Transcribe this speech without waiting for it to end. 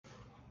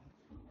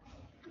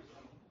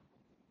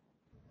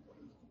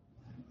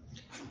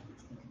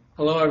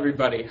Hello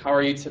everybody, how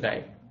are you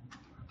today?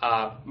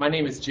 My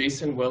name is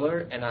Jason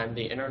Willer and I'm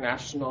the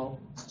International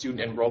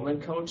Student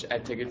Enrollment Coach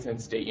at Dickinson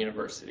State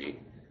University.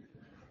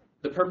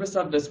 The purpose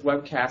of this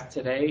webcast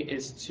today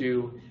is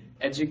to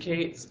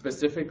educate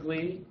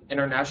specifically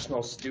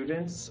international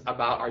students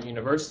about our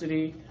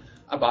university,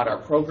 about our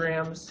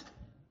programs,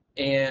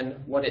 and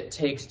what it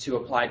takes to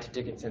apply to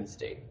Dickinson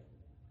State.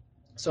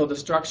 So the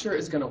structure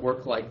is going to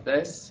work like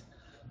this.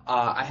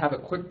 I have a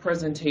quick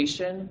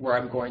presentation where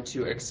I'm going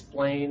to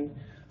explain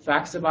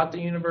facts about the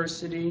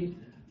university,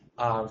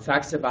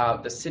 facts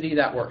about the city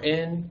that we're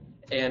in,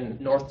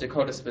 and North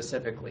Dakota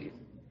specifically.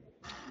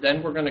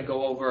 Then we're going to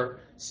go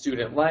over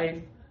student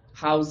life,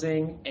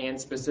 housing,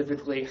 and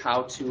specifically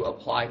how to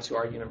apply to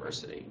our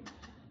university.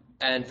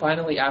 And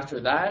finally, after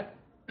that,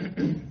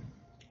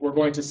 we're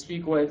going to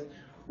speak with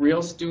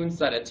real students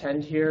that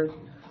attend here.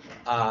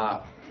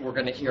 We're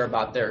going to hear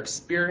about their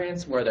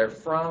experience, where they're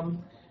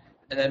from,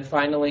 and then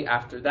finally,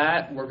 after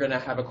that, we're going to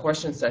have a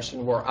question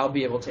session where I'll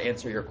be able to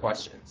answer your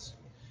questions.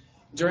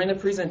 During the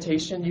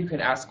presentation, you can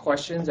ask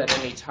questions at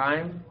any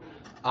time.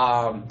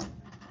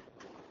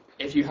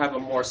 If you have a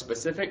more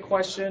specific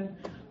question,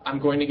 I'm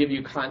going to give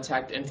you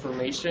contact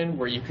information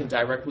where you can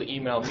directly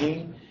email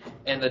me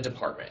and the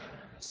department.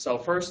 So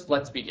first,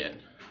 let's begin.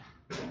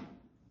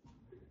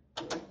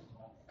 Okay.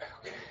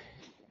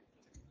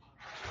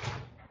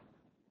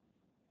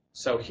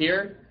 So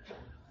here's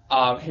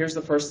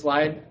the first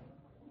slide.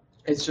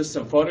 It's just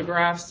some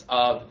photographs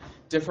of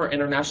different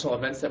international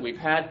events that we've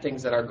had,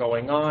 things that are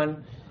going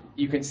on.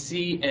 You can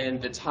see in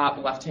the top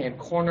left-hand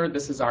corner,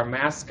 this is our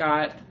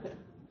mascot.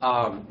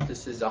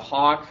 This is a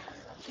hawk.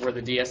 We're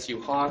the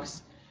DSU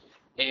Hawks.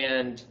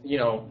 And,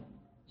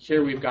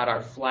 here we've got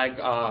our flag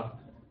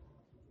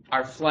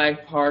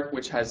park,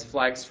 which has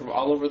flags from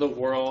all over the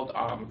world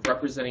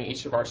representing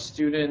each of our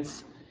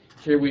students.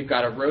 Here we've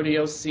got a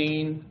rodeo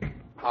scene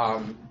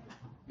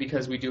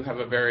because we do have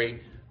a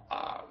very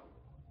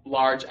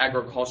large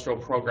agricultural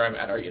program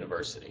at our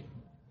university.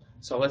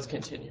 So let's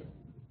continue.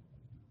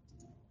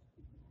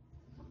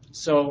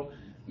 So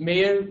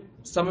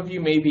some of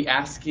you may be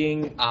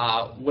asking,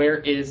 where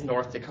is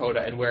North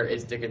Dakota and where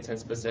is Dickinson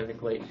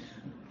specifically?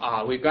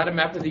 We've got a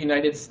map of the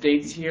United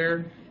States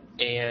here,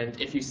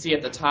 and if you see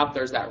at the top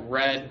there's that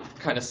red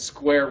kind of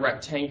square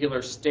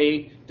rectangular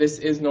state. This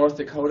is North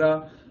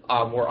Dakota.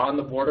 We're on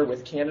the border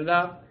with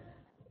Canada,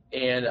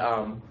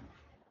 and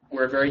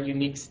we're a very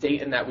unique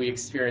state in that we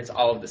experience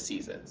all of the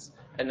seasons.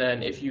 And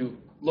then if you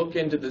look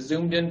into the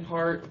zoomed in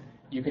part,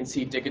 you can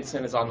see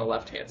Dickinson is on the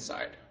left-hand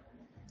side.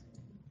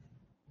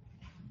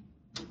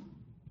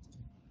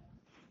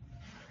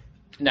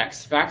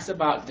 Next, facts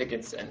about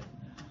Dickinson.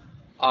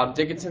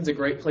 Dickinson's a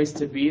great place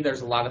to be.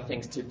 There's a lot of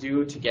things to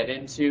do, to get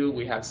into.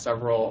 We have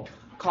several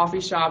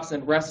coffee shops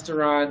and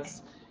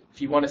restaurants.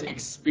 If you want to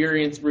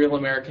experience real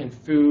American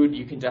food,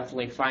 you can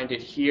definitely find it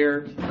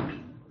here.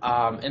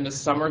 In the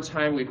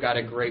summertime, we've got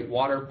a great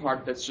water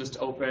park that's just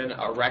open,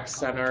 a rec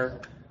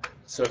center.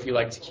 So if you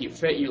like to keep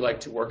fit, you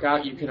like to work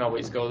out, you can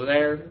always go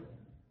there.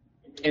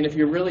 And if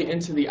you're really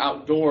into the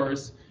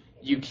outdoors,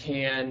 you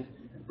can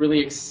really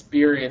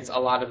experience a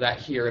lot of that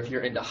here. If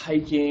you're into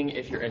hiking,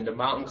 if you're into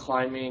mountain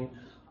climbing,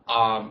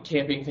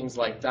 camping, things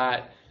like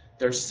that.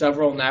 There's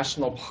several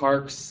national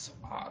parks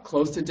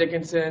close to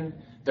Dickinson.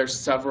 There's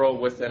several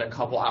within a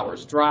couple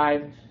hours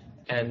drive.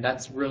 And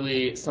that's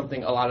really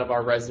something a lot of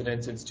our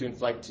residents and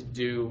students like to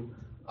do,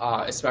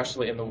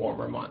 especially in the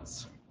warmer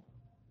months.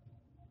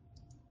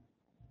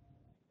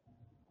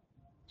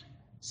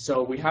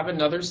 So we have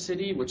another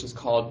city, which is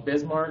called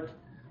Bismarck.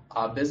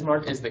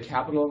 Bismarck is the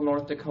capital of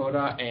North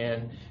Dakota,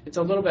 and it's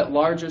a little bit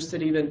larger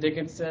city than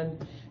Dickinson,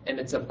 and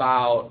it's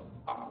about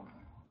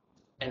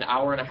an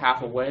hour and a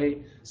half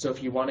away. So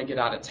if you want to get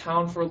out of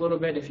town for a little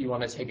bit, if you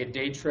want to take a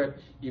day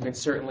trip, you can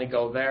certainly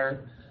go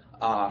there.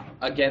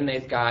 Again,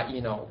 they've got,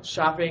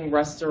 shopping,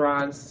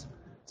 restaurants,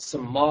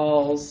 some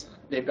malls.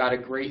 They've got a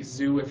great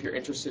zoo if you're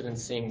interested in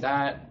seeing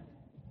that.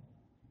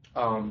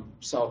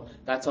 So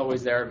that's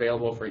always there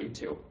available for you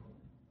too.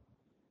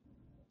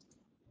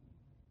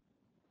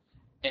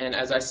 And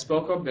as I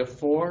spoke of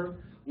before,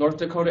 North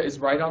Dakota is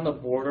right on the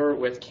border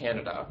with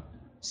Canada.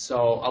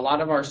 So a lot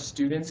of our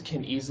students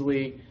can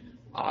easily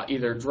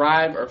either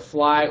drive or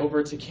fly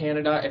over to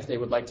Canada if they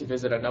would like to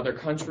visit another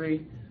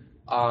country.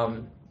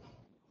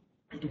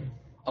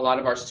 A lot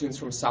of our students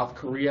from South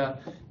Korea,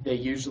 they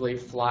usually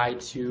fly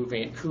to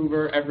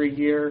Vancouver every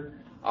year,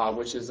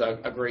 which is a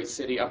great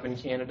city up in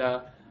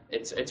Canada.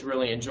 It's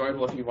really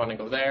enjoyable if you want to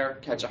go there,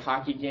 catch a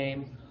hockey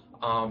game,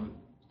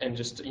 and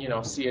just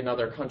see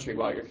another country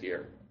while you're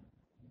here.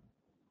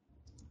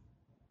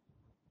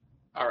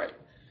 All right,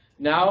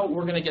 now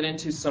we're going to get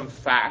into some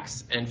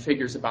facts and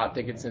figures about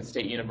Dickinson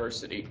State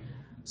University.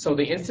 So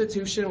the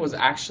institution was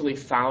actually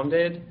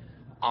founded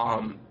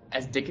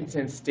as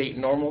Dickinson State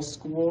Normal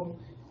School.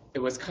 It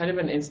was kind of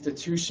an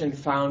institution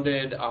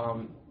founded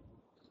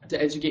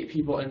to educate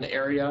people in the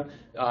area,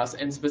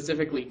 and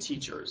specifically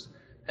teachers.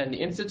 And the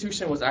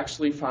institution was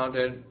actually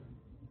founded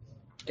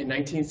in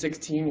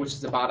 1916, which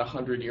is about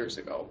 100 years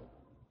ago.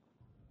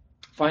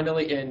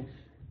 Finally, in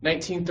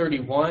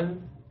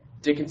 1931,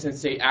 Dickinson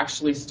State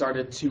actually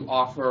started to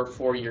offer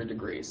four-year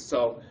degrees.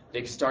 So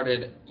they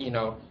started,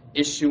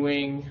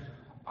 issuing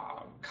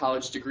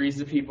college degrees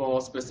to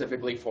people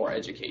specifically for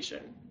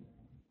education.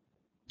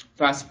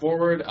 Fast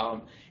forward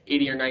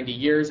 80 or 90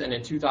 years, and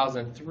in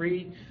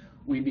 2003,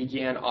 we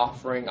began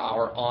offering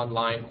our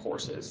online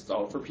courses.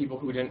 So for people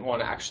who didn't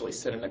want to actually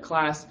sit in a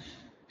class,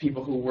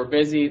 people who were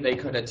busy, they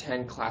could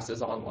attend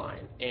classes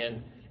online.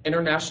 And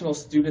international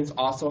students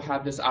also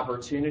have this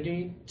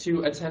opportunity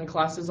to attend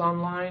classes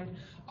online,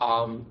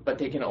 but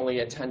they can only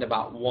attend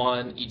about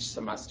one each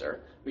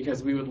semester,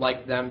 because we would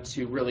like them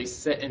to really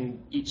sit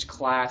in each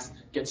class,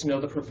 get to know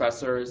the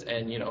professors,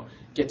 and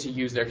get to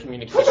use their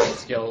communication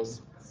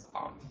skills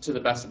to the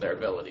best of their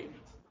ability.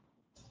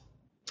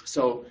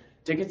 So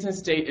Dickinson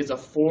State is a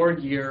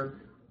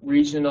four-year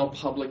regional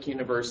public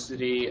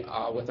university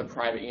with a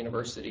private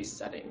university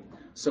setting.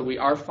 So we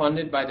are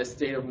funded by the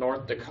state of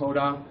North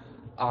Dakota.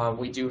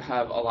 We do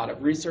have a lot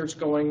of research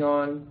going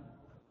on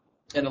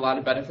and a lot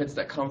of benefits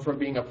that come from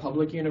being a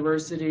public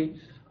university,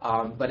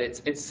 but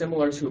it's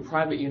similar to a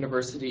private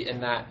university in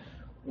that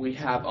we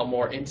have a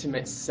more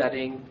intimate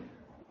setting.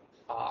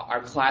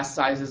 Our class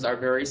sizes are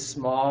very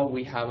small.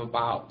 We have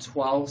about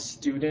 12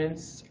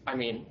 students,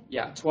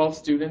 12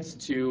 students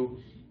to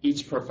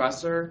each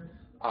professor.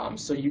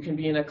 So you can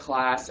be in a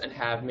class and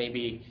have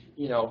maybe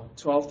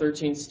 12,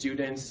 13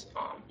 students.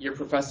 Your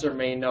professor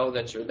may know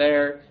that you're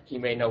there. He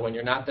may know when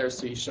you're not there,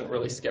 so you shouldn't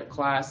really skip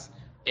class.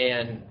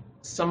 And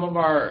some of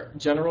our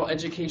general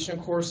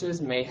education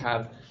courses may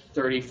have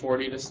 30,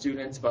 40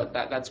 students, but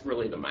that's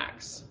really the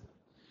max.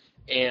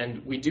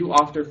 And we do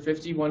offer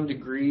 51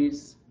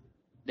 degrees.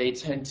 They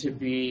tend to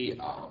be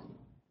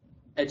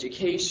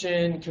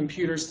education,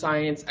 computer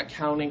science,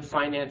 accounting,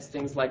 finance,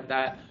 things like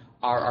that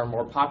are our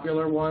more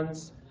popular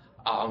ones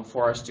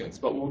for our students.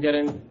 But we'll get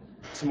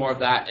into more of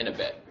that in a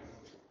bit.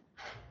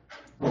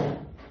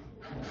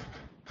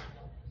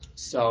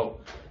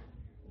 So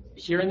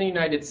here in the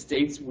United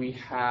States, we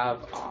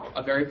have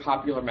a very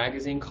popular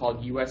magazine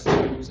called U.S.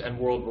 News and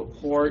World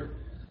Report.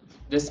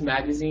 This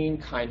magazine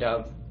kind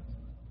of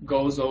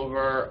goes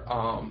over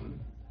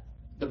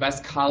the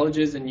best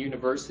colleges and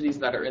universities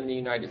that are in the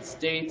United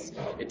States.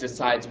 It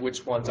decides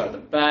which ones are the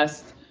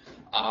best,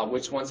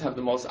 which ones have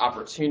the most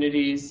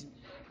opportunities.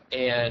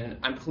 And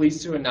I'm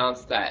pleased to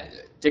announce that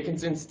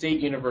Dickinson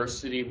State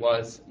University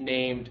was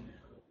named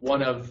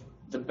one of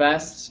the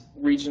best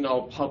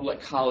regional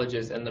public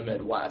colleges in the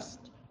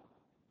Midwest.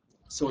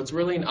 So it's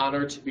really an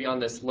honor to be on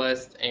this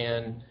list,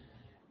 and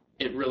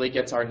it really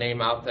gets our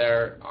name out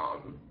there.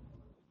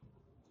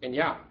 And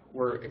yeah,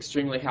 we're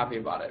extremely happy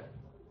about it.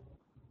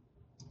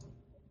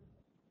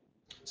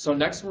 So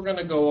next we're going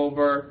to go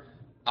over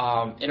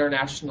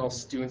international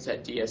students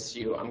at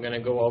DSU. I'm going to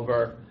go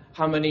over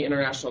how many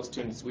international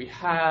students we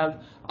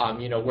have,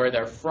 where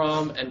they're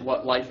from, and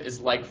what life is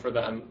like for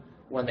them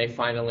when they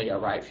finally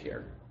arrive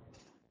here.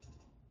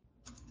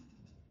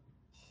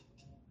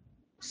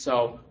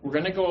 So we're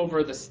going to go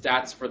over the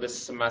stats for this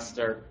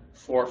semester.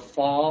 For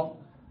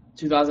fall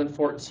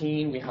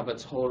 2014, we have a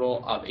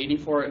total of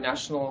 84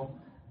 international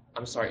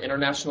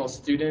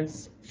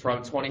students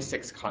from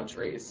 26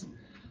 countries.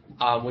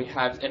 We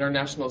have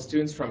international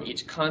students from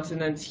each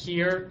continent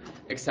here,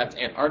 except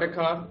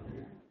Antarctica.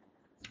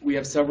 We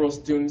have several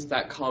students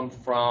that come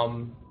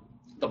from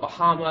the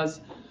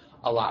Bahamas,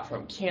 a lot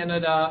from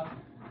Canada,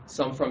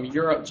 some from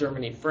Europe,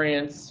 Germany,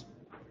 France,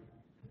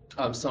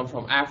 some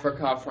from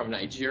Africa, from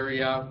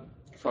Nigeria,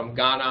 from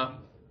Ghana,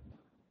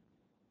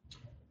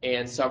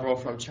 and several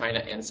from China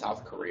and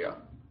South Korea.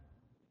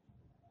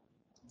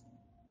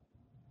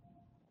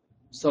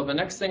 So the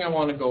next thing I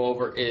want to go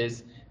over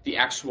is the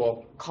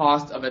actual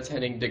cost of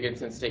attending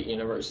Dickinson State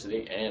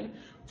University. And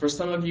for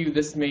some of you,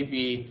 this may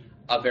be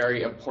a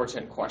very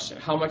important question.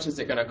 How much is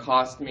it going to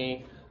cost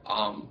me?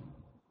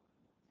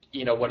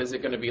 What is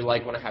it going to be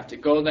like when I have to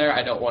go there?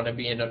 I don't want to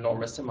be in an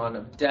enormous amount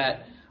of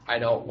debt. I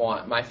don't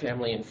want my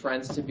family and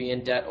friends to be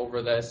in debt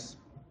over this.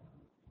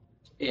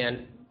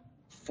 And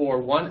for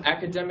one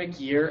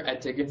academic year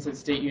at Dickinson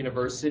State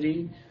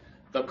University,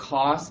 the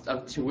cost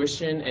of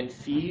tuition and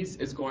fees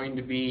is going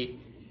to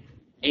be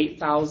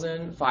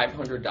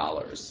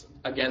 $8,500.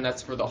 Again,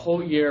 that's for the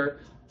whole year,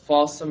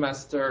 fall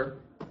semester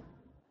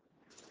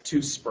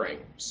to spring,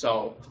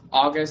 so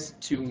August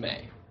to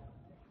May.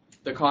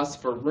 The cost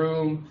for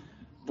room,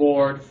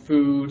 board,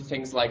 food,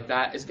 things like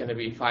that is going to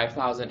be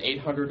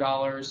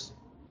 $5,800.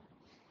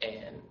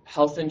 And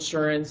health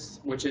insurance,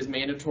 which is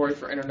mandatory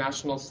for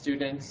international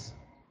students,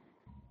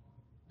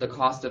 the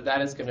cost of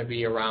that is going to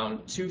be around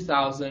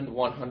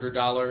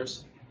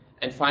 $2,100.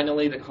 And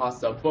finally, the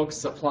cost of books,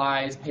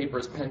 supplies,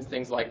 papers, pens,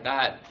 things like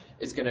that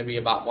is going to be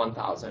about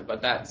 $1,000.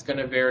 But that's going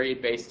to vary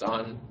based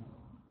on,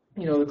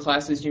 the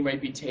classes you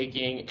might be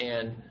taking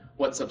and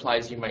what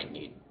supplies you might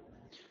need.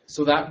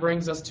 So that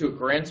brings us to a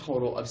grand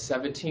total of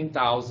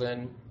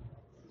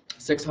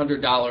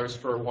 $17,600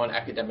 for one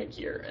academic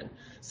year. And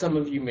some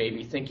of you may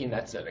be thinking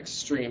that's an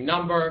extreme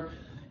number.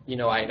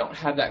 I don't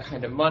have that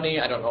kind of money.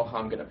 I don't know how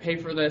I'm going to pay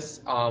for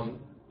this.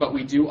 but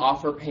we do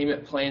offer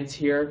payment plans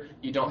here.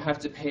 You don't have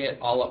to pay it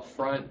all up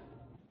front.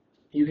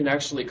 You can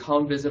actually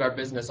come visit our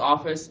business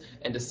office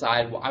and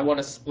decide, well, I want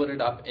to split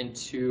it up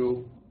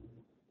into,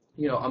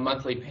 a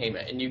monthly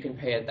payment, and you can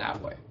pay it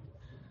that way.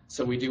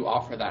 So we do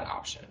offer that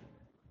option.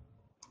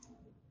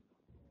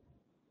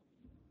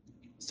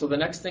 So the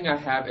next thing I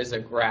have is a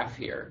graph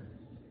here,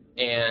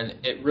 and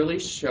it really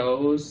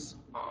shows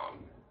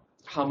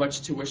how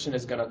much tuition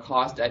is going to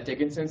cost at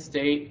Dickinson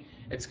State.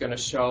 It's going to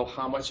show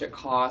how much it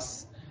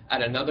costs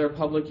at another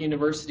public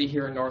university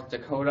here in North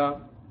Dakota,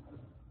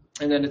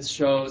 and then it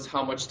shows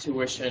how much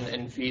tuition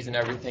and fees and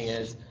everything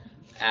is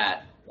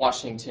at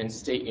Washington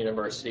State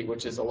University,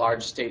 which is a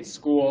large state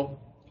school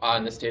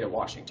in the state of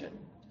Washington.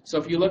 So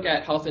if you look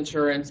at health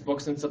insurance,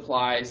 books and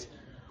supplies,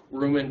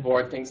 room and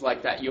board, things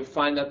like that, you'll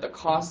find that the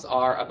costs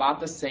are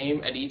about the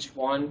same at each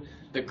one.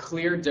 The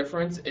clear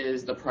difference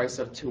is the price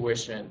of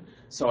tuition.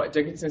 So at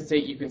Dickinson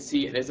State, you can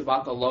see it is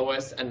about the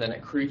lowest, and then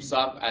it creeps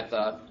up at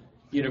the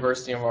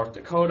University of North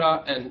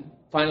Dakota, and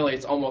finally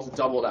it's almost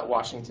doubled at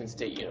Washington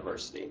State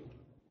University.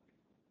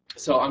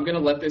 So I'm going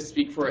to let this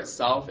speak for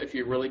itself. If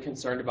you're really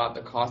concerned about the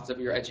cost of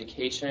your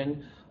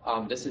education,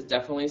 this is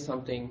definitely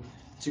something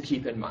to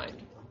keep in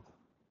mind.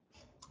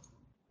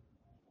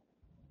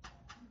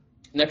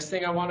 Next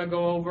thing I want to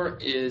go over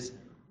is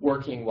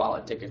working while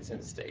at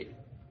Dickinson State.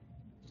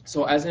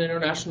 So as an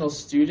international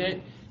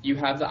student, you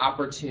have the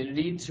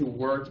opportunity to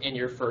work in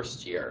your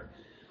first year.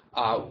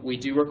 We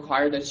do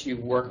require that you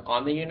work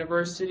on the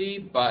university,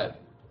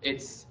 but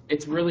it's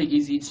really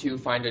easy to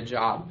find a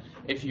job.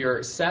 If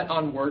you're set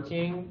on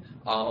working,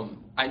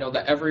 I know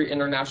that every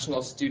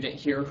international student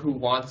here who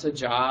wants a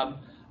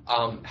job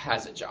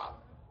has a job.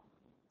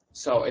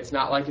 So it's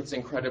not like it's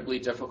incredibly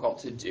difficult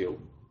to do.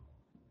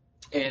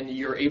 And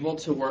you're able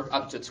to work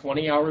up to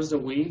 20 hours a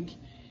week,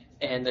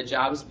 and the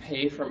jobs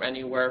pay from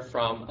anywhere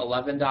from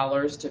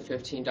 $11 to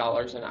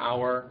 $15 an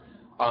hour,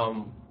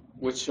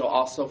 which you'll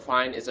also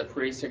find is a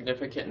pretty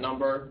significant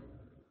number.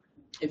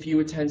 If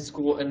you attend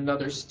school in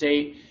another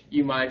state,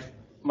 you might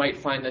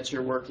find that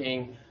you're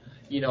working,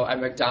 at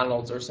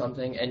McDonald's or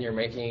something, and you're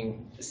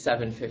making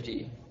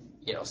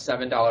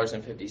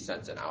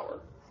 $7.50 an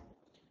hour.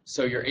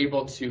 So you're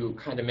able to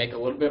kind of make a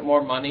little bit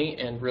more money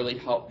and really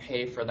help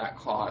pay for that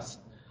cost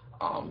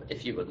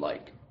if you would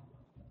like.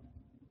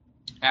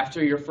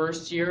 After your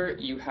first year,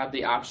 you have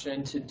the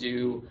option to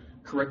do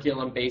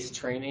curriculum-based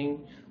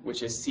training,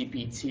 which is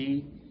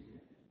CPT.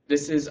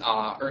 This is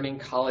earning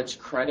college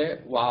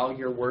credit while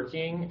you're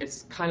working.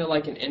 It's kind of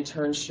like an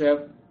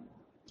internship.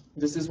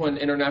 This is when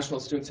international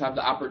students have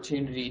the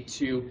opportunity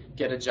to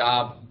get a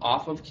job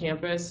off of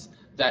campus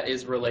that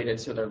is related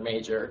to their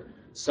major.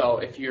 So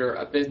if you're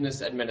a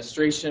business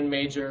administration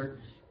major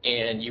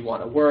and you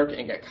want to work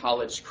and get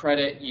college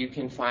credit, you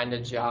can find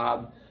a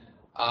job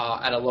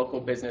at a local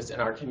business in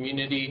our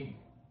community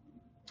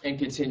and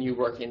continue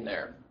working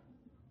there.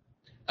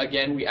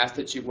 Again, we ask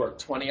that you work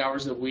 20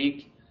 hours a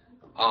week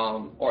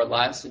or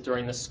less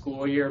during the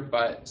school year,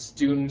 but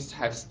students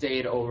have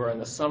stayed over in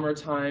the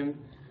summertime.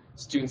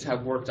 Students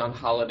have worked on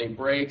holiday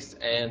breaks,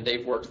 and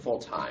they've worked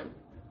full-time,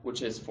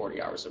 which is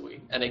 40 hours a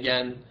week. And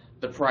again,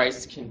 the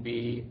price can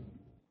be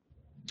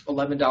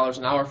 $11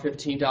 an hour,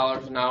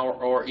 $15 an hour,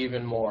 or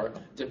even more,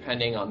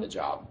 depending on the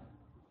job.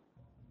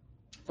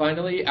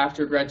 Finally,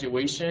 after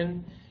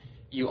graduation,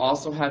 you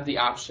also have the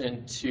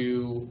option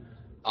to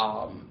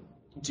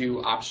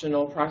do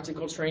optional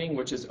practical training,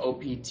 which is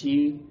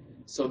OPT.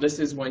 So this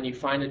is when you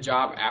find a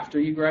job after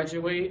you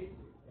graduate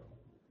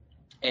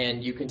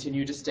and you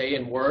continue to stay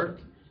and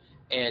work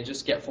and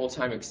just get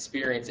full-time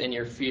experience in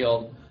your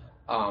field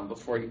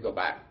before you go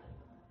back.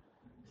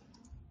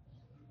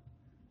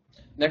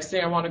 Next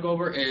thing I want to go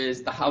over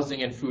is the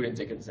housing and food in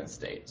Dickinson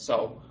State.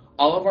 So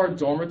all of our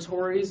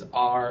dormitories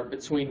are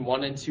between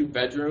 1 and 2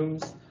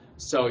 bedrooms,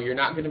 so you're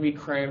not going to be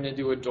crammed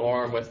into a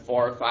dorm with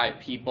 4 or 5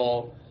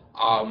 people.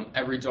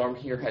 Every dorm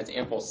here has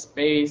ample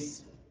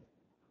space.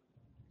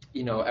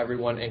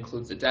 Everyone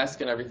includes a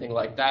desk and everything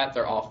like that.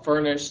 They're all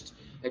furnished.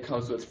 It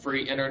comes with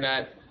free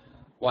internet,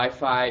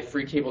 Wi-Fi,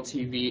 free cable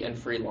TV, and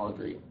free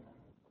laundry.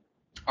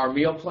 Our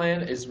meal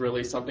plan is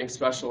really something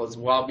special as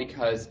well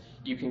because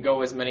you can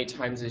go as many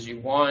times as you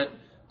want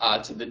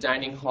to the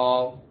dining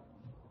hall,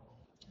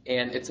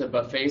 and it's a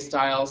buffet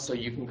style, so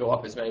you can go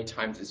up as many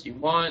times as you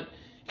want.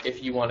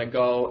 If you want to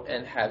go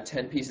and have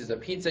 10 pieces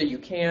of pizza, you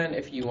can.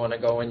 If you want to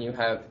go and you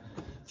have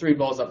 3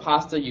 bowls of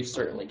pasta, you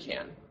certainly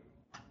can.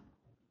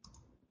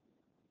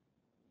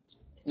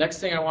 Next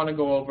thing I want to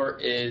go over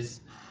is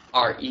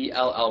our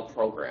ELL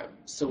program.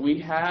 So we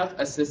have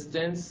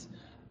assistance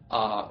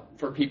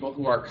for people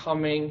who are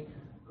coming,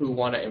 who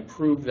want to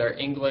improve their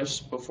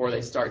English before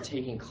they start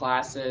taking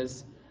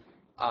classes.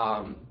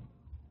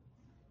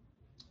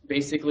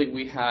 Basically,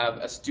 we have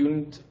a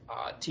student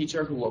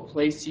teacher who will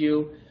place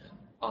you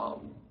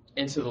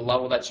into the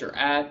level that you're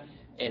at,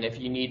 and if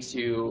you need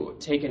to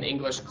take an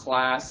English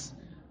class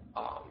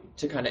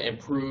to kind of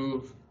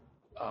improve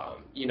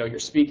your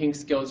speaking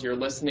skills, your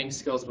listening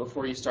skills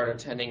before you start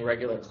attending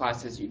regular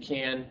classes, you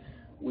can.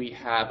 We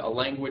have a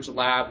language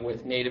lab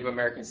with Native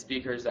American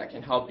speakers that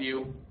can help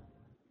you.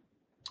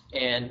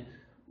 And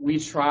we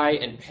try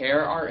and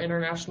pair our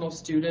international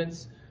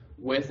students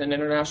with an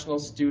international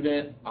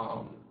student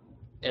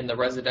in the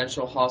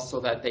residential hall so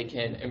that they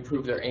can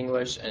improve their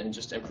English and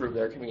just improve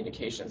their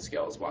communication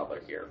skills while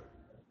they're here.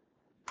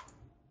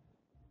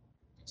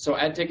 So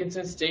at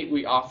Dickinson State,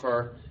 we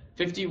offer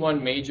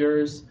 51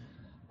 majors.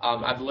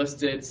 I've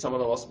listed some of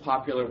the most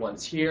popular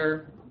ones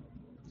here.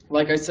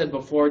 Like I said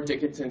before,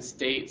 Dickinson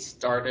State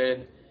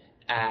started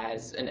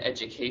as an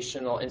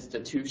educational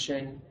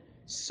institution.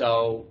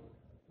 So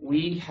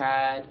we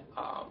had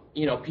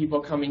people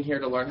coming here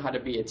to learn how to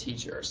be a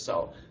teacher.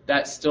 So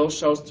that still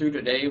shows through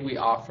today. We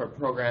offer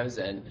programs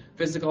in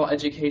physical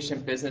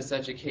education, business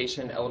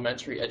education,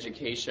 elementary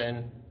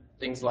education,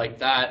 things like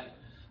that.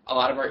 A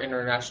lot of our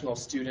international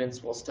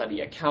students will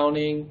study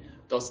accounting,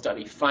 they'll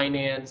study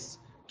finance,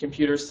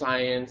 computer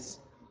science,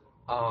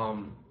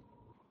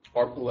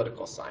 or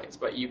political science.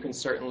 But you can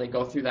certainly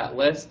go through that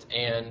list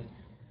and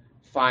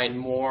find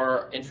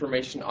more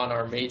information on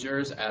our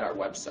majors at our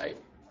website.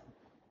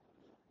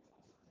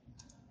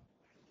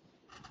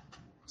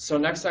 So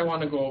next I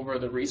want to go over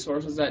the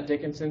resources at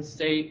Dickinson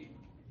State.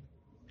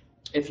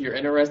 If you're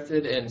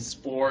interested in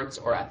sports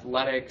or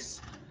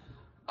athletics,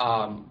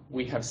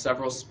 we have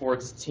several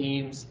sports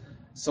teams.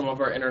 Some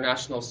of our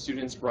international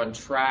students run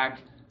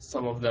track.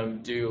 Some of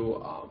them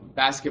do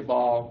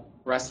basketball,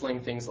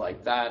 wrestling, things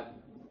like that.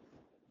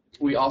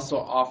 We also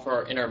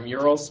offer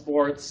intramural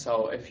sports,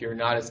 so if you're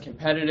not as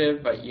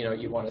competitive but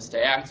you want to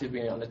stay active,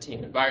 being on the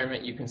team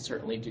environment, you can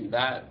certainly do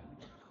that.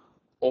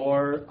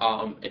 Or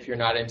if you're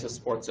not into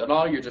sports at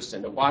all, you're just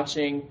into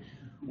watching,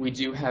 we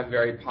do have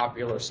very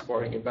popular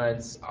sporting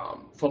events,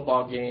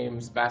 football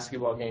games,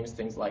 basketball games,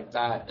 things like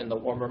that in the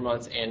warmer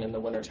months and in the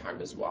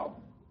wintertime as well.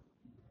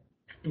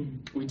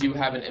 We do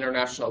have an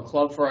international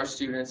club for our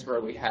students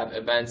where we have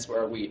events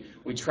where we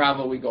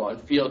travel, we go on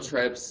field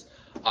trips,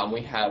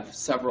 we have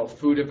several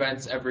food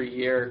events every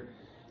year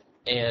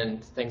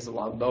and things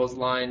along those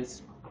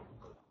lines.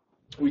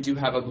 We do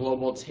have a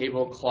global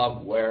table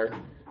club where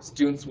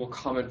students will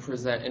come and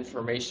present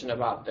information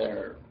about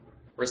their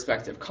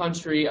respective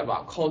country,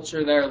 about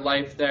culture there,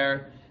 life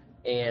there,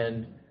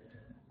 and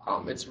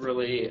it's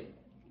really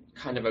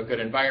kind of a good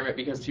environment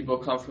because people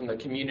come from the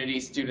community,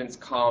 students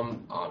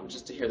come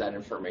just to hear that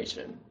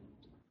information.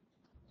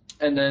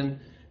 And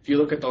then if you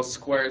look at those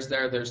squares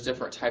there, there's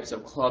different types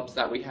of clubs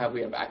that we have.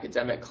 We have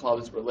academic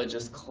clubs,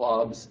 religious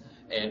clubs,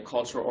 and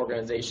cultural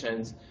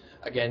organizations.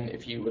 Again,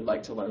 if you would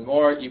like to learn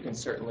more, you can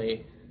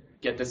certainly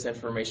get this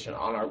information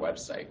on our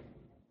website.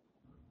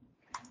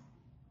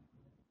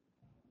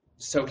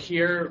 So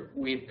here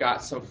we've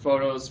got some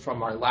photos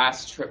from our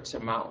last trip to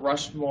Mount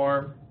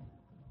Rushmore.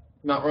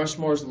 Mount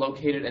Rushmore is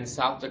located in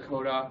South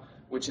Dakota,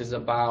 which is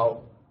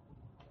about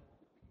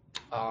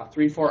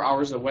 3-4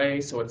 hours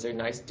away, so it's a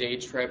nice day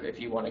trip if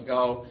you want to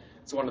go.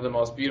 It's one of the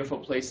most beautiful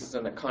places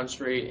in the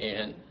country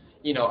and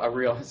a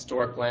real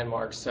historic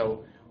landmark,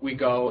 so we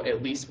go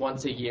at least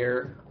once a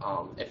year,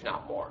 if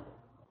not more.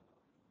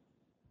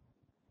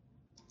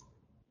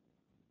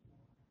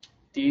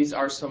 These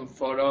are some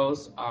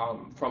photos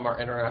from our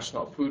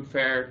International Food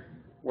Fair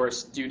where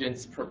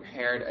students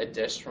prepared a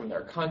dish from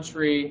their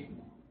country,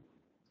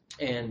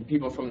 and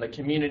people from the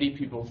community,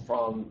 people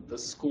from the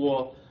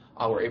school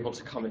were able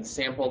to come and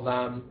sample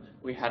them.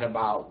 We had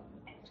about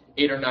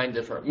 8 or 9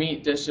 different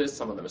meat dishes,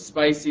 some of them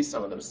spicy,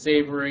 some of them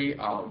savory,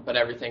 but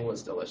everything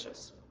was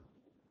delicious.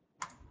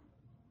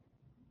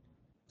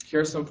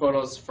 Here are some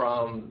photos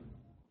from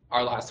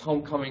our last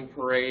homecoming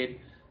parade,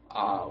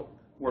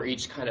 where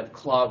each kind of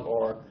club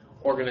or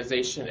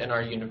organization in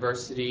our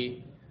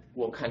university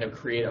will kind of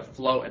create a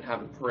float and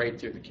have a parade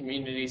through the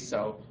community.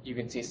 So you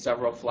can see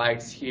several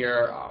flags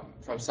here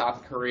from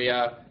South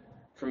Korea,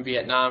 from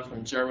Vietnam,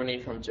 from Germany,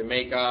 from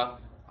Jamaica,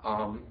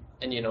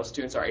 and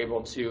students are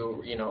able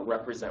to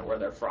represent where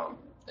they're from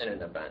in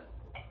an event.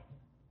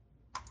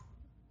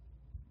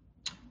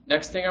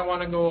 Next thing I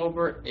want to go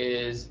over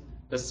is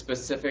the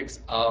specifics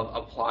of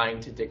applying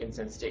to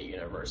Dickinson State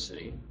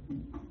University.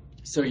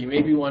 So you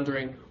may be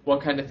wondering,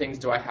 what kind of things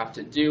do I have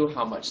to do?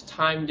 How much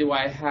time do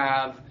I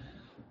have?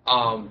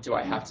 Do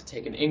I have to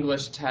take an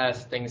English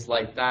test? Things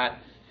like that.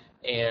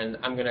 And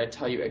I'm going to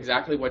tell you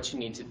exactly what you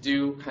need to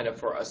do kind of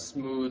for a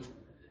smooth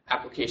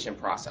application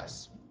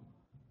process.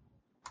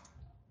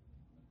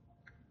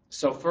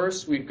 So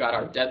first, we've got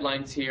our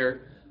deadlines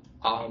here.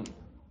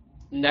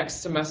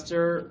 Next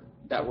semester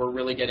that we're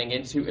really getting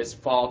into is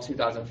fall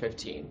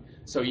 2015.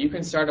 So you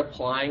can start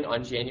applying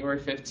on January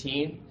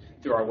 15th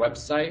through our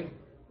website.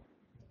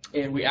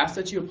 And we ask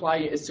that you apply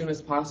as soon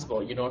as possible,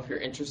 if you're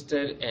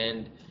interested,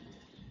 and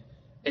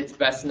it's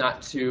best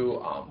not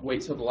to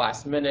wait till the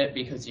last minute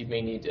because you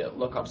may need to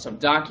look up some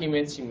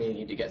documents, you may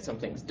need to get some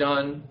things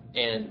done,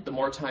 and the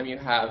more time you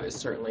have is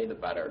certainly the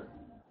better.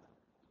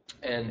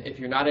 And if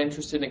you're not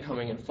interested in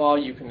coming in fall,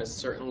 you can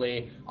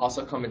certainly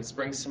also come in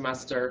spring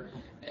semester,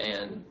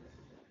 and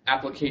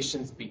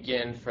applications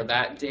begin for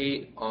that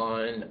date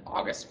on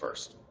August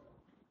 1st.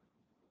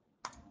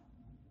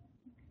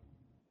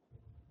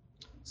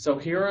 So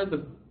here are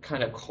the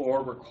kind of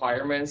core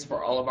requirements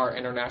for all of our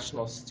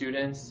international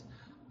students.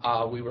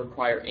 We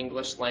require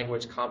English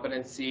language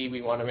competency.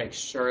 We want to make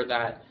sure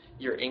that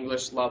your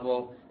English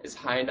level is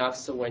high enough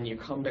so when you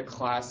come to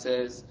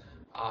classes,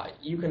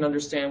 you can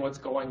understand what's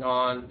going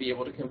on, be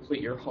able to complete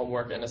your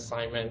homework and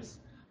assignments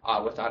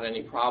without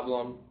any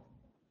problem.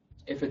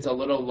 If it's a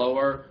little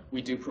lower,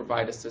 we do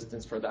provide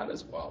assistance for that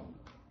as well.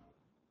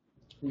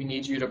 We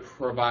need you to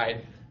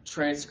provide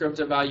transcript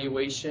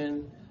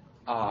evaluation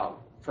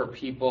for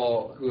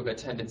people who have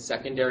attended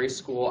secondary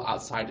school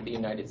outside of the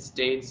United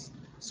States.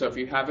 So if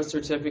you have a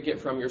certificate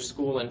from your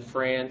school in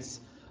France,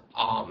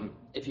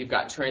 if you've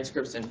got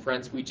transcripts in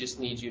French, we just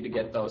need you to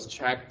get those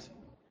checked.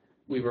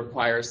 We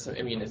require some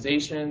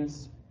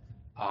immunizations,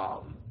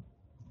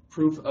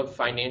 proof of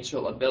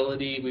financial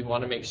ability. We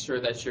want to make sure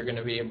that you're going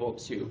to be able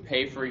to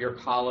pay for your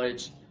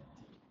college,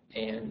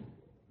 and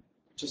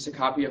just a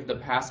copy of the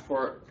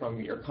passport from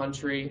your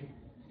country,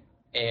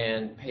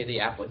 and pay the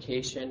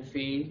application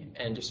fee,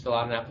 and just fill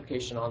out an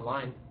application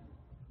online.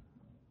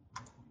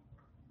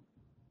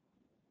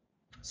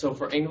 So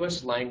for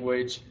English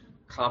language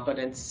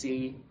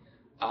competency,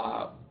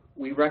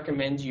 we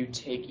recommend you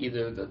take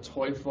either the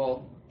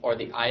TOEFL or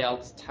the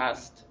IELTS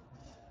test.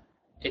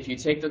 If you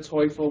take the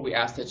TOEFL, we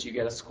ask that you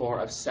get a score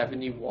of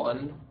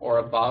 71 or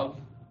above.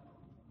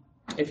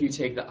 If you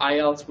take the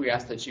IELTS, we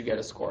ask that you get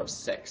a score of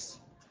 6.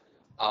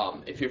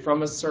 If you're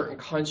from a certain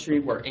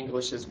country where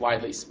English is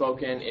widely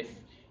spoken, if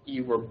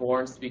you were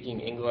born speaking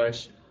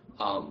English,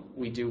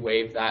 we do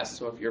waive that.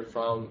 So if you're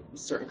from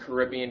certain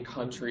Caribbean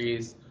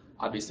countries,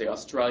 obviously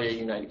Australia,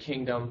 United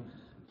Kingdom,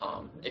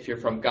 if you're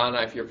from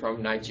Ghana, if you're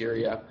from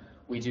Nigeria,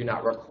 we do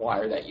not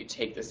require that you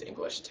take this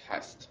English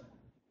test.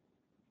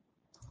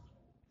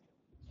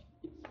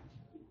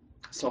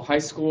 So high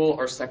school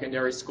or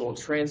secondary school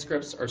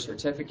transcripts or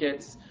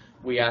certificates,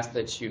 we ask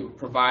that you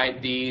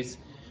provide these.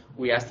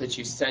 We ask that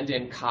you send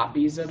in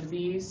copies of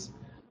these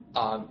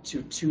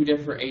to 2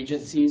 different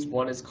agencies.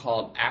 One is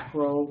called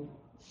ACRO,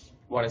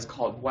 one is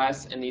called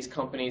WES, and these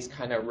companies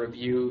kind of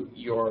review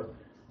your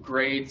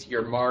grades,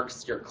 your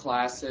marks, your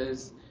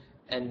classes,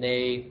 and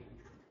they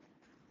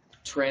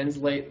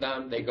translate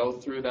them, they go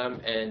through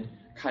them and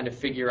kind of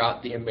figure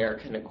out the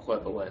American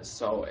equivalent.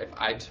 So if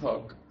I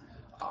took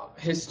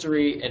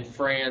history in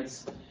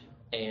France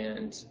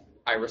and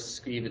I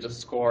received a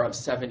score of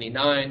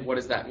 79, what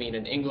does that mean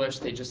in English?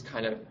 They just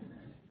kind of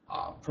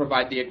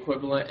provide the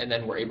equivalent, and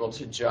then we're able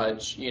to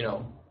judge,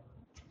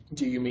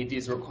 do you meet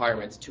these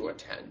requirements to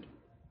attend?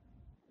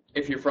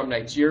 If you're from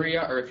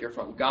Nigeria or if you're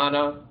from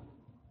Ghana,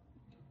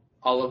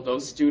 all of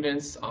those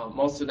students,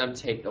 most of them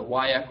take the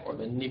WIAC or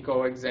the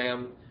NICO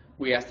exam.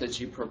 We ask that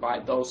you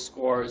provide those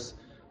scores,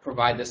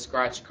 provide the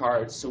scratch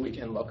cards so we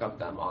can look up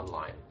them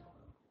online.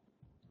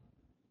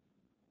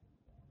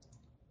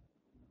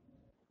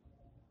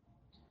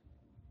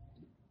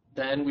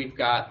 Then we've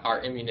got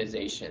our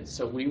immunizations.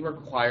 So we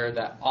require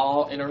that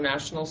all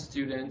international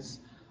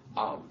students,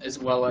 as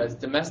well as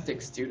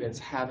domestic students,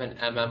 have an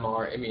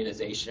MMR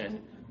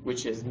immunization,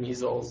 which is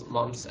measles,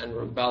 mumps, and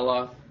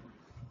rubella.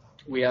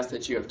 We ask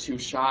that you have 2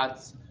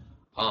 shots,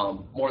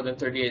 more than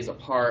 30 days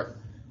apart.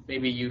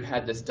 Maybe you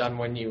had this done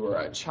when you were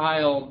a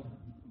child,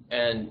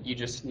 and you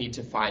just need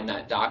to find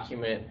that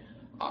document.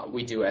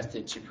 We do ask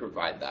that you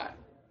provide that.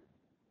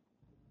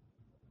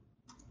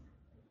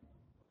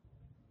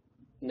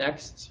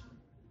 Next,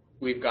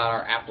 we've got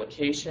our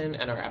application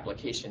and our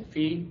application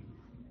fee.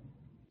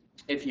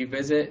 If you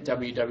visit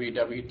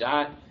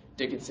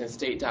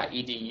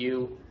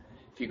www.dickinsonstate.edu,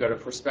 if you go to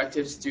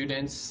prospective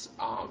students,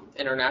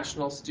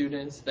 international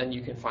students, then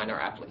you can find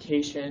our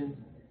application.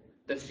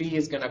 The fee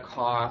is going to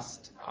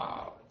cost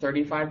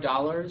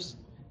 $35,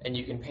 and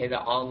you can pay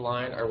that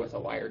online or with a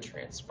wire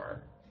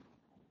transfer.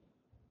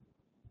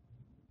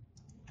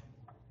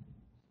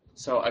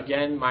 So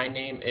again, my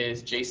name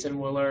is Jason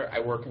Willer. I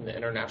work in the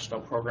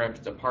International Programs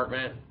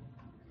Department.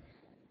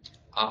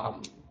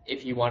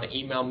 If you want to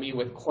email me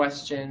with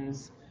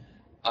questions,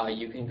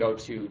 you can go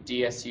to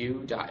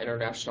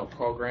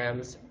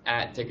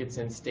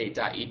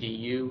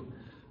dsu.internationalprograms@dickinsonstate.edu.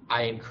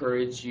 I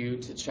encourage you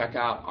to check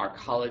out our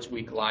College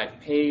Week Live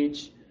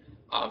page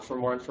for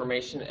more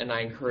information, and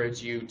I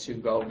encourage you to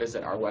go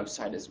visit our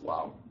website as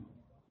well.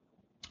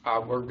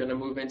 We're going to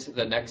move into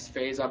the next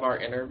phase of our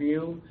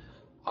interview,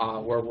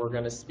 where we're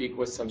going to speak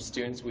with some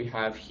students we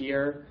have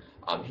here,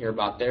 hear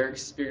about their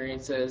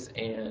experiences,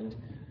 and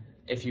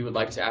if you would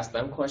like to ask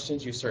them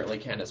questions, you certainly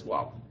can as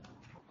well.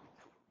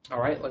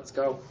 All right, let's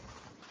go.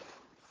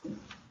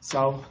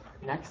 So,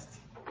 next.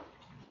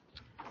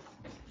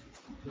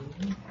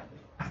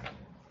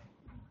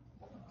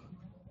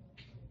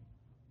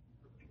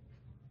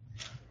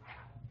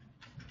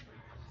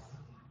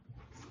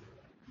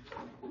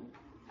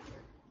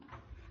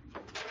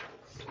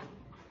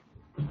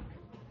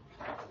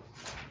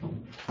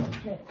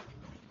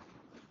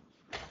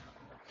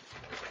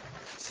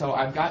 So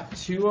I've got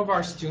 2 of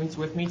our students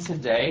with me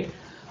today.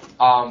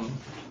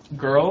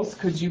 Girls,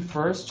 could you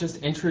first just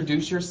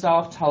introduce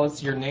yourself, tell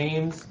us your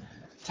names,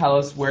 tell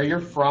us where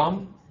you're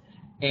from,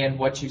 and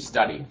what you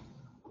study?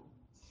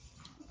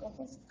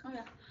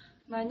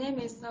 My name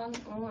is Sun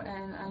Oh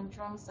and I'm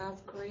from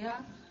South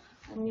Korea.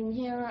 And in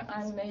here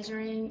I'm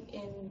majoring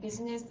in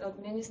business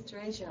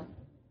administration.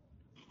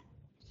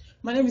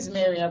 My name is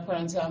Mary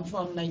Apparently. I'm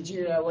from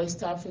Nigeria,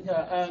 West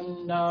Africa,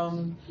 and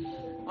I'm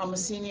a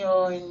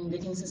senior in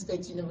Dickinson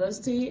State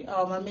University.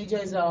 My major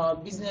is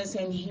business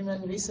and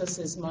human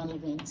resources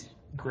management.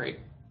 Great.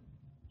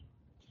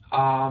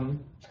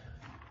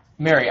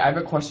 Mary, I have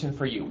a question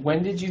for you.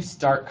 When did you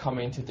start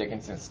coming to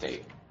Dickinson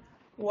State?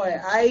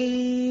 Well,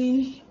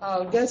 I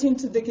got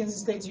into Dickinson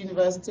State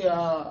University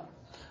at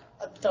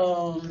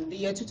the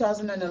year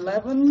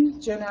 2011,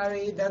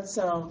 January. That's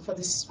for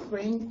the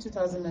spring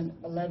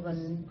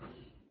 2011.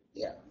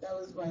 Yeah, that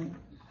was when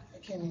I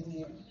came in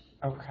here.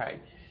 Okay.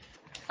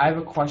 I have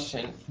a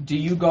question. Do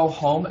you go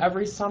home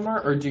every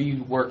summer or do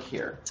you work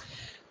here?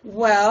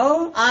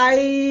 Well,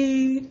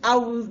 I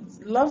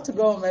would love to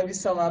go home every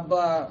summer,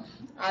 but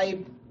I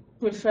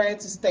prefer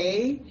to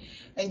stay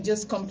and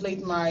just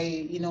complete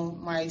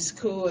my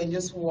school and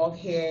just work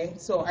here.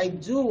 So I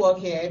do work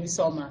here every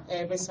summer.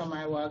 Every summer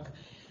I work.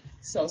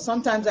 So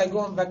sometimes I go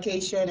on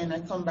vacation and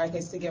I come back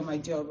and still get my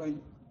job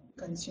and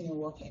continue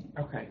working.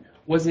 Okay.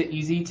 Was it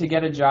easy to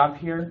get a job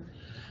here?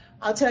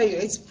 I'll tell you,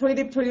 it's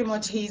pretty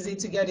much easy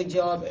to get a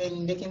job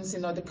in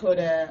Dickinson, North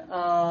Dakota.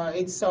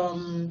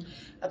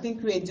 I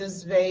think we're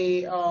just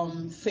very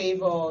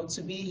favored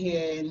to be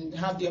here and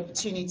have the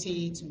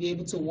opportunity to be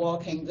able to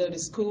work and go to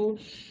school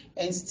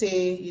and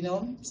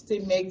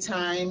still make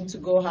time to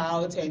go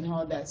out and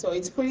all that. So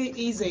it's pretty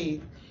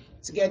easy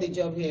to get a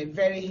job here.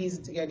 Very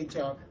easy to get a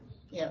job.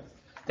 Yeah.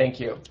 Thank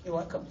you. You're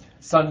welcome.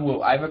 Sun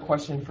Woo, I have a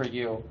question for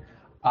you.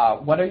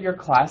 What are your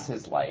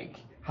classes like?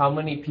 How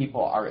many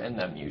people are in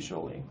them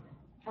usually?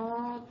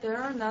 There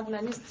are not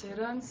many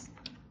students.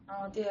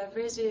 The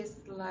average is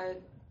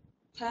like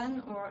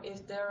 10, or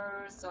if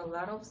there's a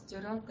lot of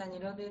students, then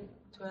it'll be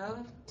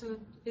 12 to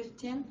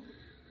 15.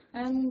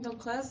 And the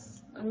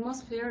class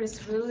atmosphere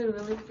is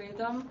really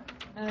freedom.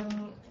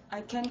 And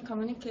I can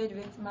communicate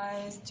with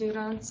my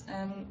students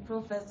and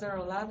professor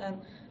a lot,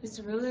 and it's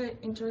really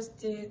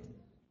interesting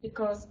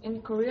because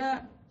in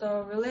Korea,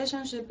 the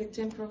relationship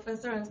between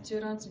professor and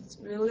students is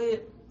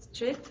really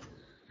strict,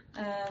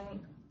 and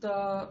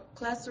the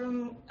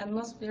classroom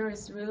atmosphere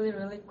is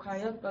really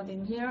quiet. But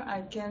in here,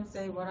 I can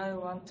say what I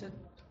want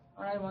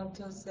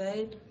to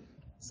say,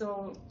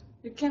 so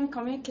you can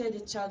communicate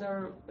each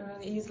other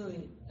really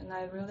easily, and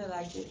I really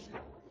like it.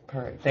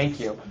 Perfect. Thank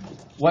you.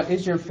 What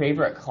is your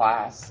favorite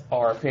class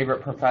or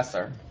favorite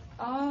professor?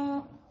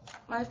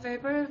 My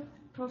favorite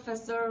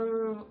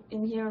professor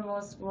in here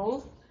was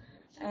Rolf,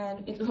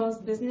 and it was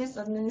business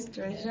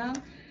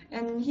administration,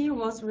 and he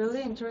was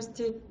really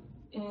interested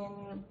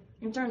in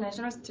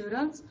international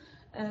students,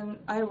 and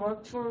I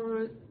worked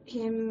for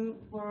him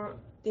for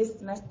this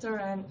semester,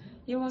 and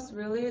he was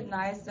really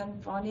nice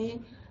and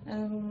funny,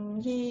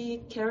 and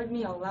he cared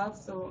me a lot,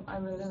 so I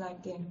really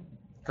liked him.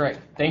 Great,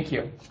 thank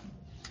you.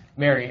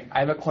 Mary, I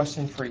have a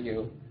question for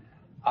you.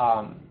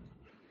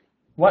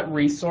 What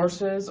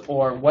resources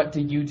or what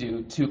do you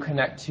do to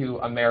connect to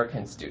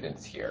American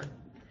students here?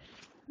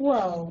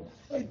 Well,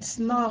 it's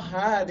not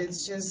hard.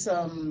 It's just,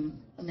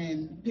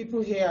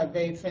 people here are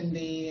very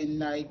friendly and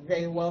like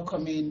very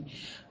welcoming.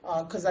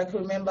 Because I can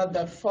remember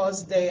the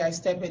first day I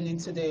stepped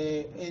into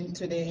the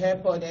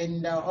airport,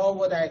 and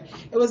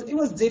it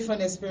was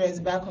different experience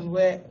back on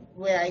where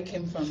I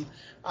came from.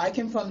 I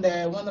came from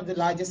one of the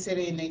largest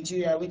city in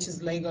Nigeria, which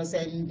is Lagos,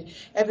 and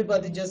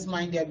everybody just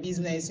mind their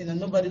business.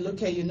 Nobody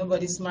look at you,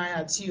 nobody smile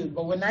at you.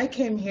 But when I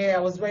came here, I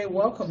was very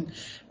welcomed,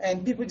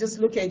 and people just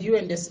look at you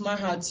and they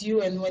smile at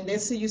you. And when they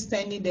see you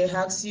standing, they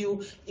ask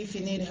you if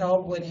you need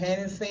help with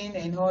anything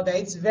and all that.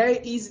 It's very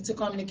easy to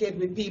communicate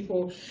with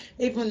people,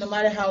 even no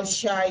matter how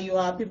shy you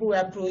are. People will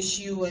approach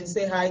you and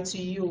say hi to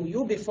you.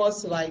 You'll be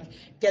forced to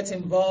get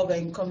involved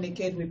and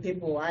communicate with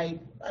people. I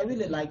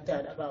really like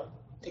that about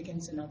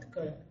Dickinson, North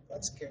Dakota.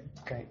 That's good.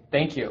 Okay,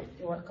 thank you.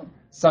 You're welcome.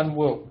 Sun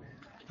Woo,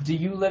 do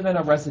you live in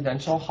a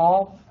residential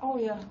hall? Oh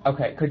yeah.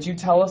 Okay, could you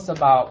tell us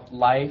about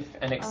life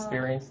and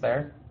experience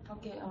there?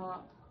 Okay.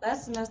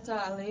 Last semester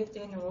I lived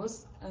in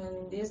Rose,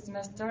 and this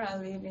semester I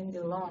live in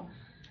DeLong.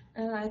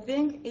 And I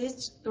think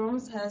each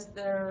dorms has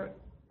their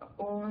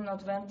own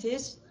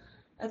advantage.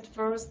 At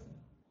first,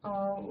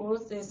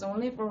 Rose is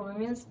only for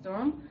women's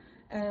dorm,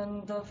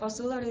 and the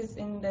facilities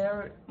in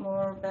there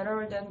more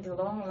better than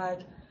DeLong.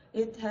 Like,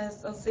 it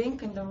has a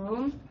sink in the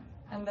room,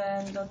 and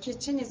then the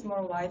kitchen is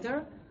more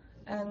wider,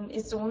 and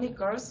it's only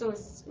girls, so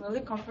it's really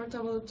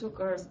comfortable to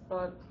girls.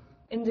 But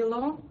in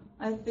DeLong,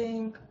 I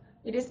think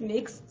it is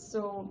mixed,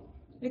 so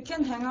we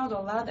can hang out a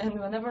lot. And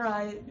whenever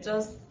I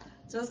just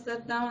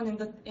sat down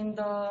in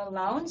the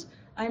lounge,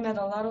 I met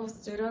a lot of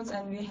students,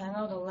 and we hang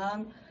out a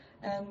lot,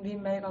 and we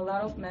make a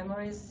lot of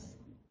memories,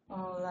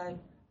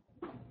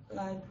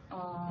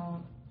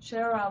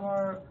 share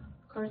our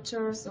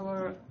cultures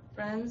or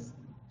friends.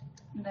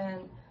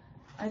 Then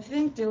I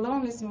think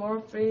DeLong is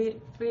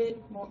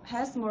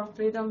has more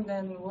freedom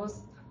than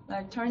was,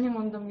 like turning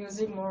on the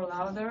music more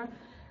louder,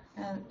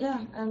 and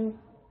yeah, and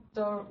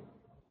the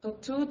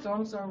two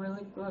dorms are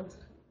really good.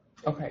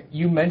 Okay,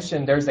 you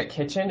mentioned there's a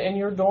kitchen in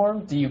your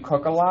dorm. Do you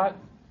cook a lot?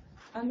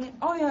 I mean,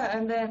 oh yeah,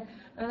 and then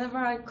whenever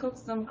I cook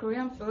some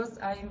Korean foods,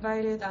 I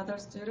invited other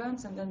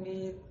students and then we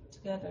eat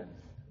together.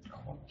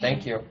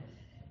 Thank you.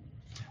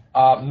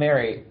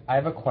 Mary, I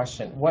have a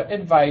question. What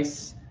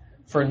advice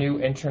for new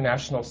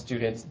international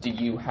students do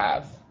you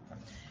have?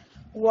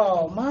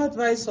 Well, my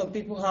advice for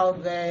people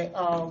out there,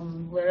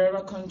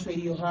 wherever country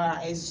you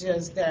are, is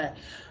just that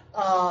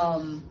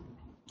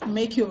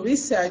make your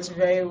research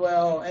very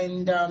well.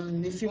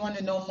 And if you want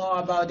to know more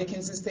about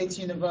Dickinson State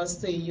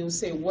University, you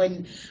say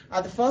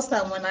the first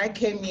time when I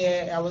came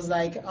here, I was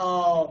like,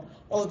 oh,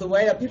 the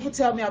weather. People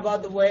tell me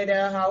about the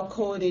weather, how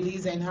cold it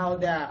is, and how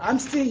that. I'm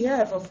still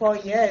here for 4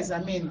 years.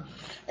 I mean,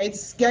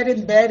 it's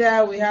getting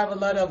better. We have a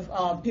lot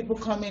of people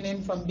coming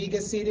in from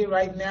bigger city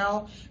right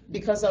now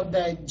because of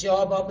the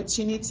job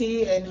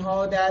opportunity and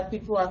all that.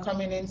 People are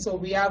coming in, so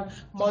we have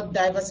more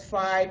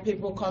diversified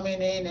people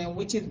coming in, and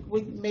which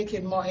make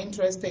it more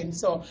interesting.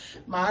 So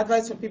my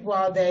advice for people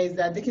out there is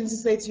that Dickinson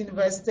State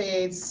University,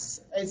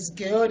 it's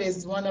good.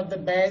 It's one of the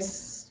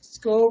best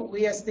school.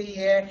 We are still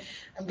here.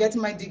 I'm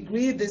getting my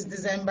degree this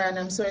December, and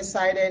I'm so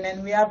excited.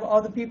 And we have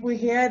other people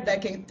here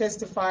that can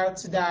testify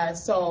to that.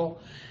 So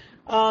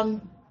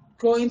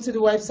go into the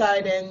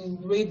website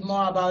and read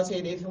more about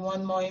it. If you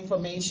want more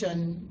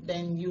information,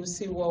 then you'll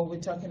see what we're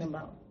talking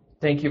about.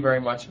 Thank you very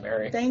much,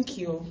 Mary. Thank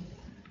you.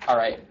 All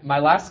right, my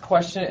last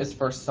question is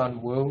for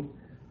Sun Woo.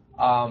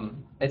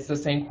 It's the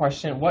same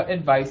question. What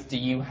advice do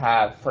you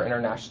have for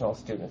international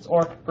students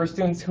or for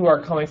students who are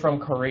coming from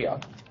Korea?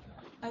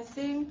 I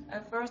think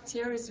at first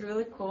year is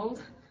really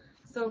cold,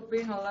 so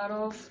bring a lot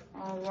of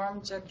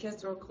warm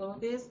jackets or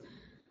clothes.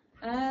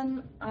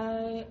 And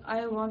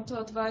I want to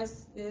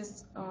advise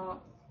this,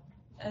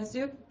 as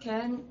you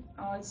can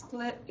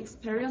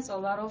experience a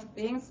lot of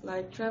things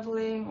like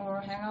traveling or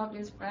hang out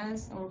with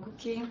friends or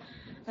cooking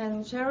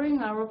and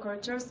sharing our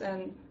cultures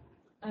and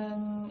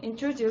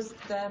introduce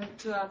them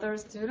to other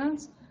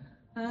students.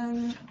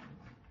 And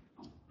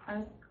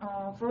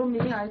for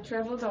me, I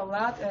traveled a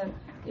lot and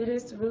it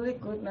is really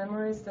good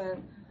memories,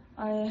 and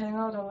I hang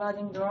out a lot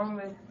in dorm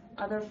with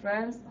other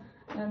friends.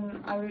 And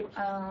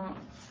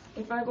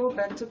if I go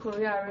back to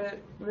Korea, I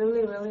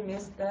really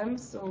miss them.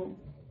 So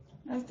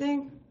I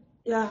think,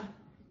 yeah,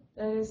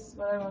 that is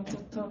what I want to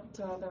talk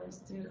to other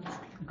students.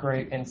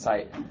 Great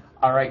insight.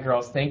 All right,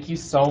 girls, thank you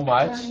so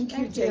much. Thank you,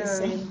 Thank you.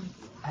 Jason.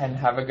 And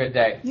have a good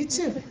day. You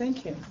too.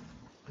 Thank you.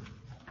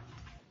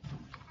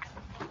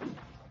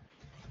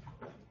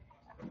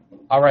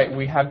 All right,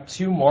 we have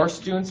 2 more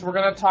students we're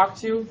going to talk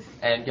to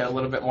and get a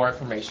little bit more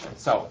information.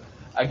 So,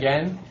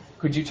 again,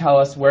 could you tell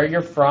us where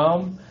you're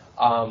from,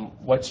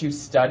 what you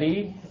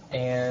study,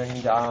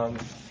 and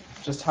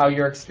just how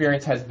your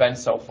experience has been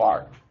so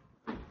far?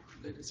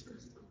 Ladies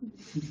first.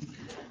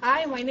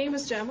 Hi, my name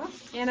is Gemma,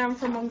 and I'm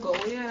from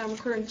Mongolia, and I'm a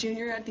current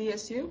junior at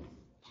DSU.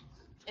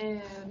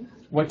 And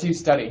What do you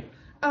study?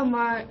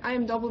 I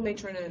am double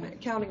majoring in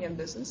accounting and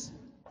business.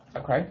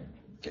 Okay.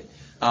 Okay.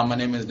 My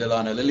name is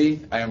Delana Lilly.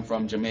 I am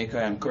from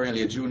Jamaica. I'm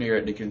currently a junior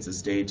at Dickinson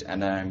State,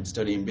 and I'm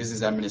studying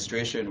business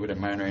administration with a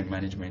minor in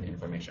management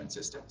information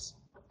systems.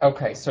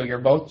 Okay, so you're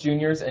both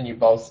juniors and you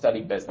both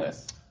study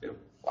business. Yep.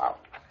 Wow.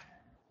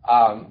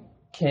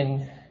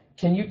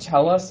 Can you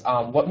tell us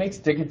what makes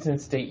Dickinson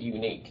State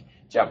unique,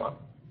 Gemma?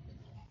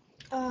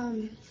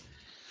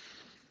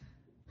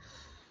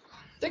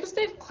 Dickinson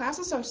State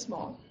classes are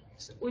small,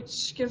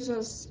 which gives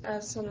us,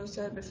 as Sonu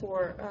said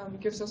before,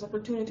 gives us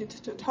opportunity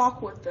to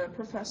talk with the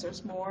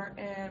professors more.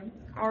 And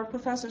our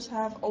professors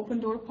have open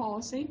door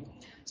policy,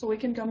 so we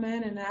can come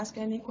in and ask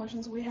any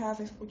questions we have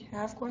if we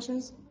have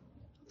questions.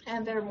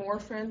 And they're more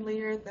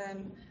friendlier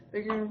than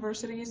bigger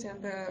universities,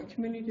 and the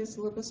community is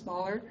a little bit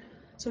smaller,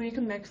 so you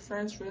can make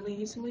friends really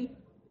easily.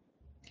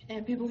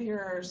 And people here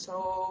are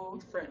so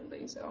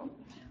friendly, so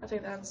I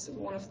think that's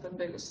one of the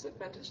biggest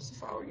advantages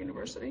of our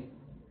university.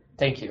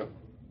 Thank you.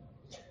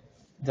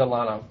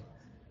 Delana,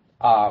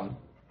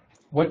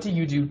 what do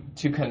you do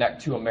to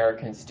connect to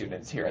American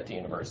students here at the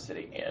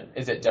university, and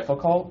is it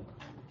difficult?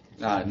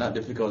 Not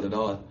difficult at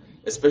all.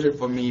 Especially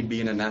for me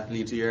being an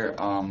athlete here,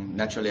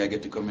 naturally I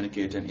get to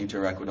communicate and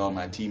interact with all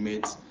my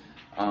teammates.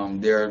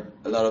 There are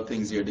a lot of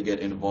things here to get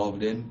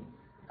involved in.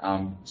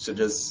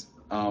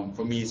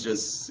 For me, it's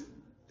just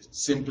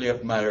simply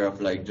a matter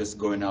of like just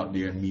going out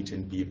there and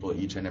meeting people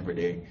each and every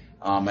day.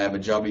 I have a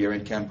job here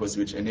in campus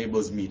which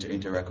enables me to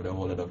interact with a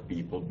whole lot of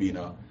people, being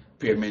a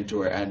peer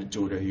mentor and a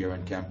tutor here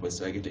on campus,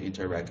 so I get to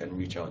interact and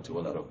reach out to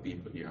a lot of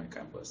people here on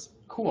campus.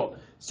 Cool.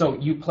 So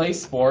you play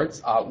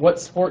sports. What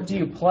sport do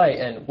you play,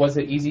 and was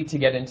it easy to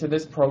get into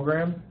this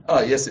program?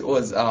 Yes, it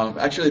was.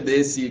 Actually, they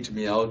seeked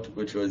me out,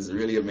 which was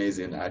really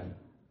amazing. I'm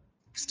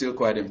still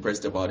quite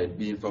impressed about it.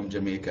 Being from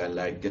Jamaica,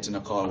 like getting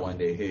a call one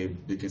day, hey,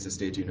 Dickinson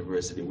State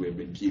University, we've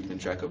been keeping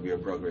track of your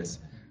progress.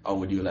 How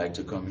would you like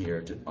to come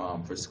here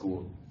for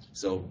school?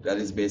 So that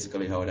is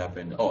basically how it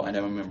happened. Oh, and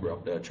I'm a member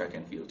of the track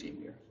and field team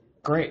here.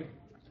 Great.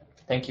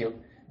 Thank you.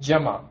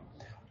 Gemma,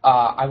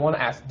 I want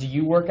to ask, do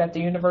you work at the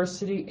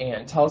university,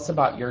 and tell us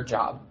about your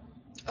job?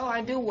 Oh,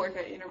 I do work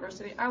at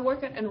university. I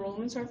work at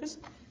enrollment service,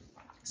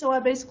 So I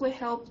basically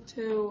help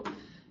to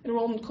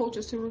enrollment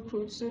coaches to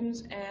recruit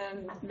students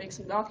and make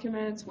some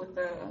documents with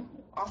the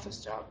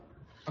office job.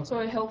 So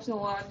it helps me a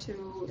lot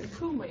to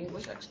improve my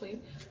English,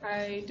 actually.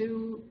 I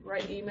do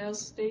write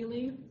emails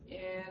daily,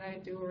 and I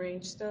do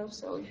arrange stuff,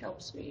 so it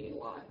helps me a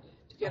lot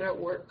to get a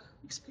work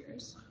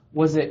experience.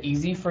 Was it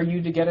easy for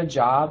you to get a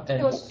job,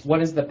 and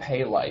what is the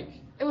pay like?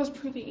 It was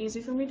pretty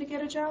easy for me to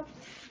get a job,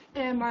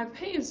 and my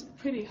pay is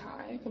pretty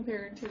high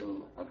compared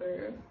to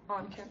other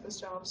on-campus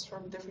jobs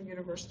from different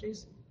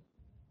universities.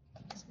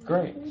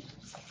 Great.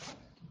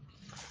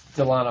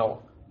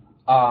 Delano,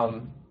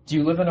 do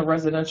you live in a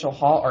residential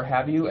hall, or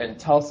have you? And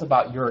tell us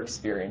about your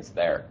experience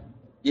there.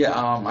 Yeah,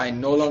 I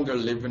no longer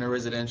live in a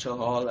residential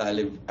hall. I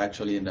live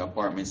actually in the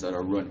apartments that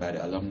are run by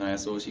the Alumni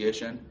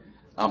Association.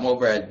 I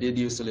did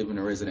used to live in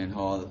a resident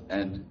hall,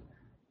 and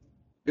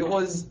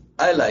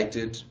I liked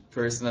it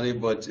personally,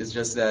 but it's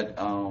just that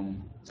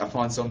I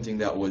found something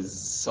that was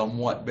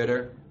somewhat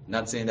better.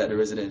 Not saying that the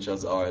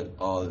residentials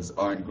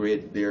aren't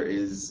great.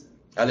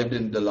 I lived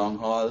in the Long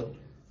Hall,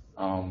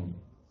 and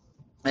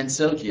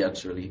Selkie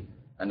actually,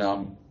 and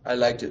I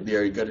liked it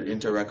there. You got to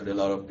interact with a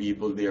lot of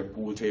people. There are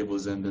pool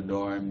tables in the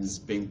dorms,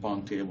 ping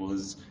pong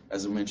tables.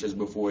 As I mentioned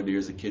before,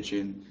 there's a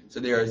kitchen. So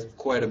there is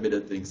quite a bit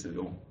of things to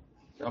do.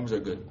 Dorms are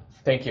good.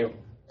 Thank you.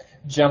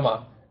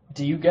 Gemma,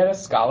 do you get a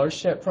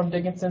scholarship from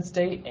Dickinson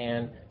State?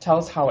 And tell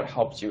us how it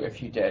helped you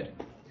if you did.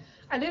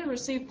 I did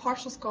receive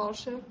partial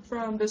scholarship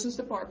from business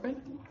department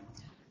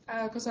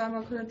because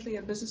I'm currently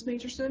a business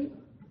major student.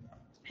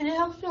 And it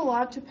helped me a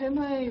lot to pay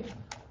my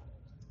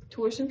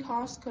tuition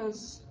costs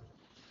because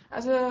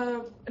as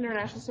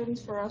international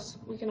students, for us,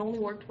 we can only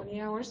work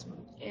 20 hours,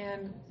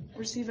 and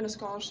receiving a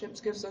scholarship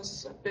gives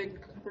us a big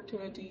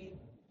opportunity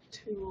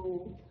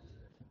to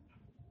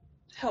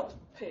help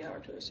pay our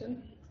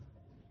tuition.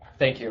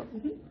 Thank you.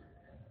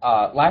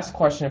 Last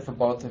question for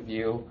both of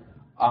you.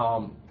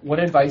 What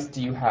advice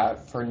do you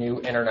have for new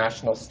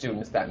international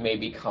students that may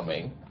be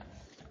coming?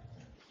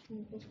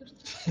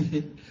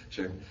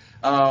 Sure.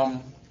 I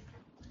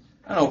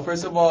don't know.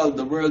 First of all,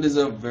 the world is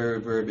a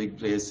very, very big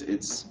place.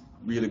 It's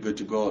really good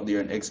to go out there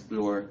and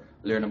explore,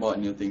 learn about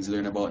new things,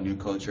 learn about new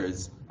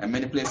cultures. And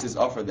many places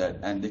offer that,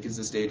 and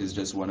Dickinson State is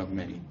just one of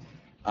many.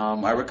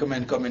 I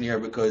recommend coming here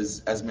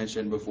because, as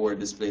mentioned before,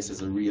 this place is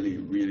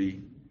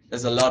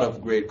there's a lot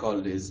of great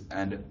qualities,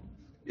 and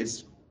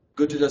it's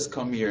good to just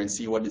come here and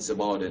see what it's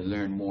about and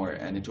learn more,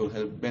 and it will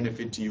help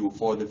benefit you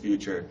for the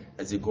future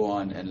as you go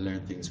on and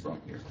learn things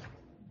from here.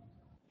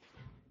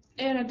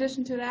 In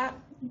addition to that,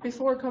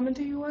 before coming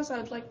to US,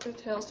 I'd like to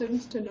tell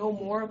students to know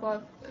more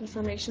about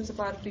information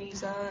about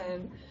visa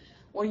and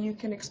what you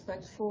can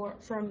expect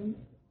from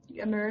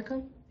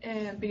America,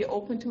 and be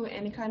open to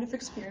any kind of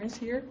experience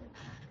here.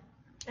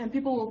 And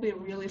people will be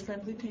really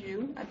friendly to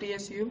you at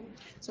DSU,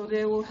 so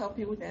they will help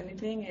you with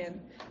anything, and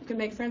you can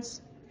make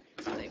friends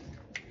just like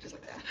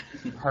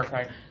that.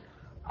 Perfect.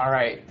 All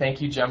right.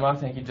 Thank you, Gemma.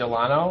 Thank you,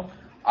 Delano.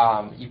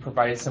 You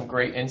provided some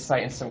great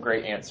insight and some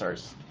great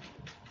answers.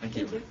 Thank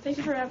you. Thank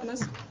you for having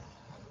us.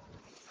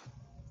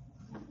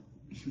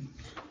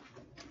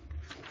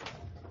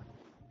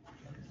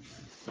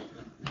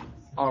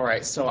 All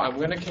right, so I'm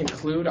going to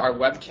conclude our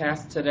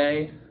webcast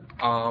today.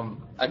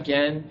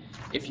 Again,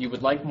 if you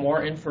would like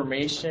more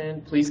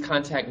information, please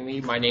contact me.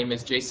 My name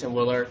is Jason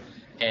Willer,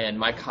 and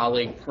my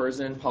colleague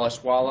Perzan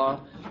Palashwala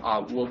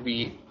will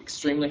be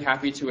extremely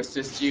happy to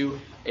assist you.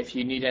 If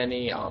you need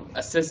any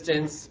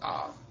assistance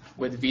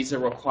with visa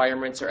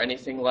requirements or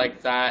anything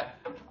like that,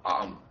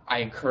 I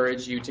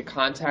encourage you to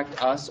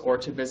contact us or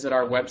to visit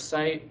our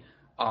website,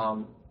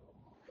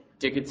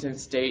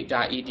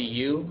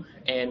 dickinsonstate.edu,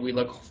 and we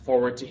look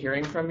forward to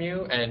hearing from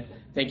you, and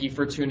thank you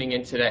for tuning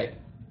in today.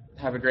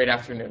 Have a great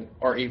afternoon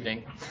or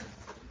evening.